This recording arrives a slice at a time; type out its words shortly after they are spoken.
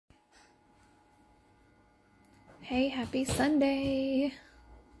Hey, happy Sunday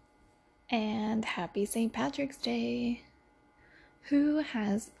and happy St. Patrick's Day. Who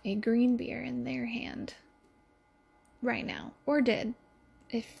has a green beer in their hand right now, or did,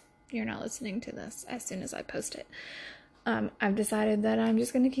 if you're not listening to this as soon as I post it? I've decided that I'm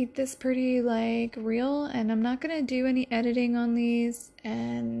just going to keep this pretty real, and I'm not going to do any editing on these,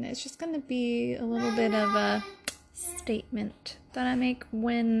 and it's just going to be a little bit of a statement that I make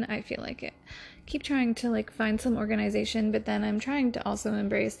when I feel like it. Keep trying to find some organization, but then I'm trying to also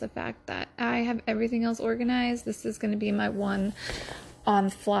embrace the fact that I have everything else organized. This is going to be my one on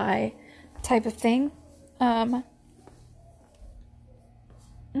fly type of thing. I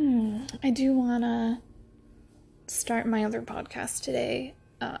do want to start my other podcast today,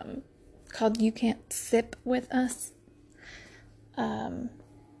 called You Can't Sip With Us.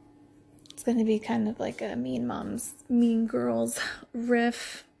 It's going to be kind of like a Mean Moms, Mean Girls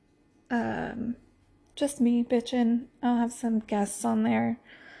riff. Just me bitching. I'll have some guests on there.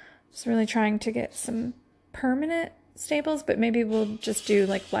 Just really trying to get some permanent staples, but maybe we'll just do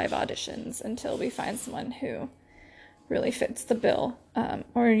live auditions until we find someone who really fits the bill,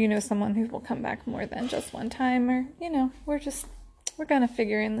 or someone who will come back more than just one time, or we're gonna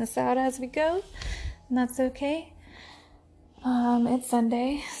figuring this out as we go, and that's okay. It's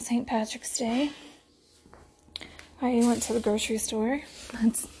Sunday, St. Patrick's Day. I went to the grocery store.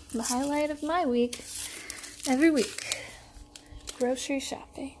 That's the highlight of my week. Every week, grocery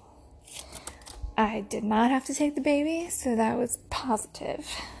shopping. I did not have to take the baby, so that was positive.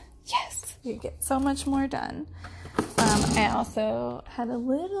 Yes, you get so much more done. I also had a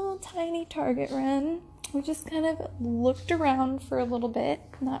little tiny Target run. We just kind of looked around for a little bit,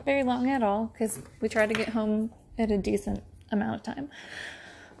 not very long at all, because we tried to get home at a decent amount of time.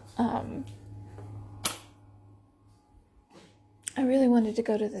 I really wanted to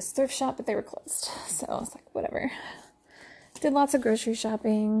go to this thrift shop, but they were closed, so I was like, whatever. Did lots of grocery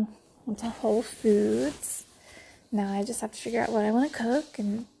shopping, went to Whole Foods. Now I just have to figure out what I want to cook,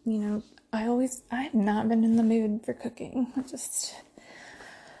 and I have not been in the mood for cooking. I'm just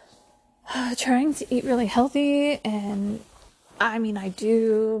trying to eat really healthy, and I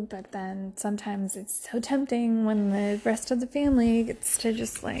do, but then sometimes it's so tempting when the rest of the family gets to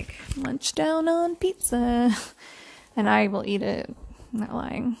just munch down on pizza, and I will eat it. I'm not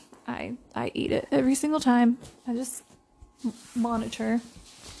lying. I eat it every single time. I just monitor,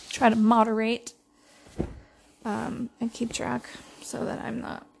 try to moderate, and keep track so that I'm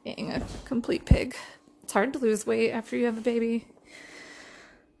not being a complete pig. It's hard to lose weight after you have a baby.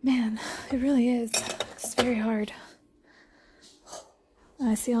 Man, it really is. It's very hard.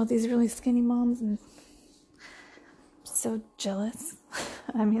 I see all these really skinny moms and I'm so jealous.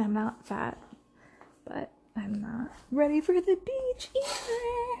 I'm not fat, but I'm not ready for the beach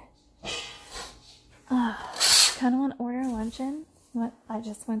either. Kind of want to order a luncheon, but I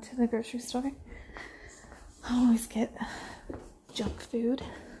just went to the grocery store. I always get junk food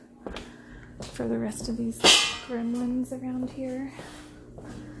for the rest of these gremlins around here.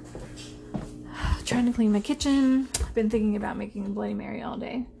 Trying to clean my kitchen. I've been thinking about making a Bloody Mary all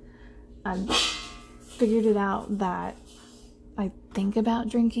day. I've figured it out that I think about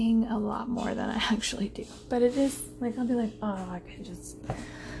drinking a lot more than I actually do. But it is I'll be like, oh, I could just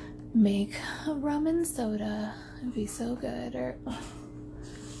make a rum and soda. It'd be so good. Or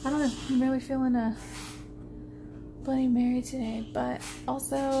I don't know. I'm really feeling a Bloody Mary today. But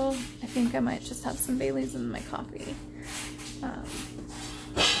also, I think I might just have some Baileys in my coffee.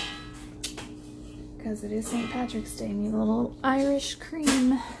 Because it is St. Patrick's Day. I need a little Irish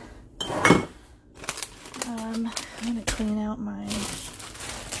cream. I'm going to clean out my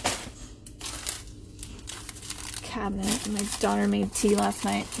cabinet. My daughter made tea last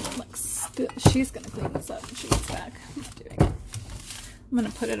night. She's going to clean this up when she gets back. I'm not doing it. I'm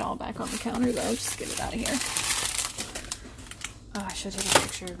going to put it all back on the counter, though. Just get it out of here. Oh, I should take a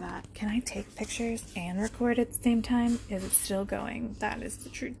picture of that. Can I take pictures and record at the same time? Is it still going? That is the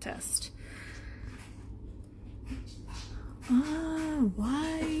true test.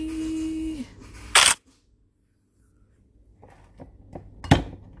 Why?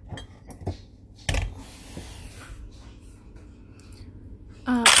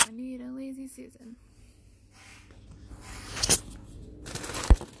 I need a lazy Susan.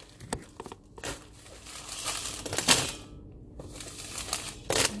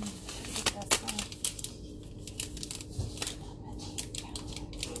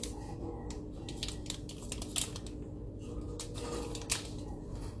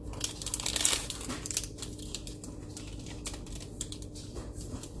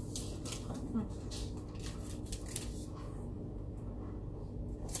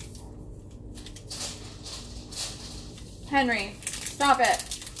 Henry, stop it.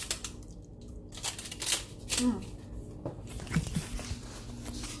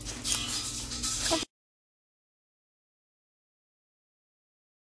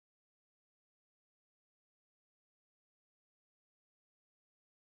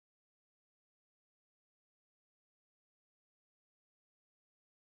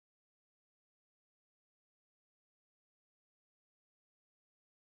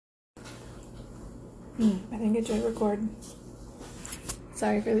 I think it did record.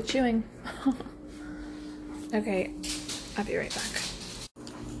 Sorry for the chewing. Okay, I'll be right back.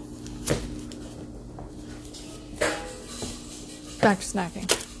 Back to snacking.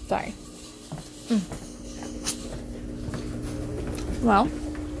 Sorry. Well,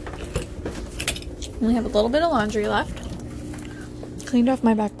 only have a little bit of laundry left. Cleaned off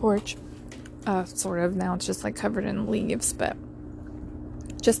my back porch. Sort of. Now it's just like covered in leaves, but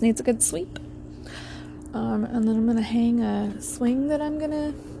just needs a good sweep. And then I'm gonna hang a swing that I'm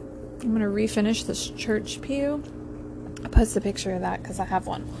gonna refinish this church pew. I'll post a picture of that because I have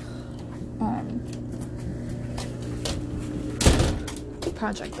one.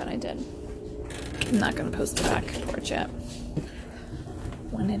 Project that I did. I'm not gonna post the back porch yet.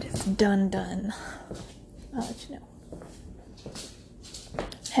 When it is done, I'll let you know.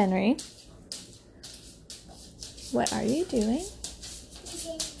 Henry, what are you doing?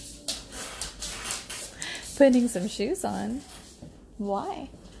 Putting some shoes on. Why?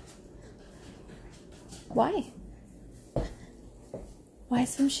 Why? Why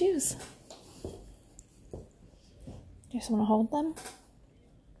some shoes? You just want to hold them?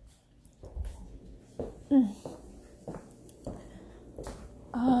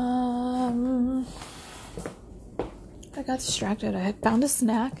 I got distracted. I had found a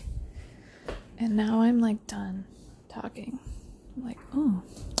snack, and now I'm like done talking. I'm like, oh,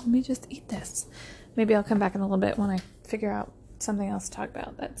 let me just eat this. Maybe I'll come back in a little bit when I figure out something else to talk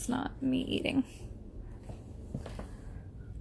about that's not me eating.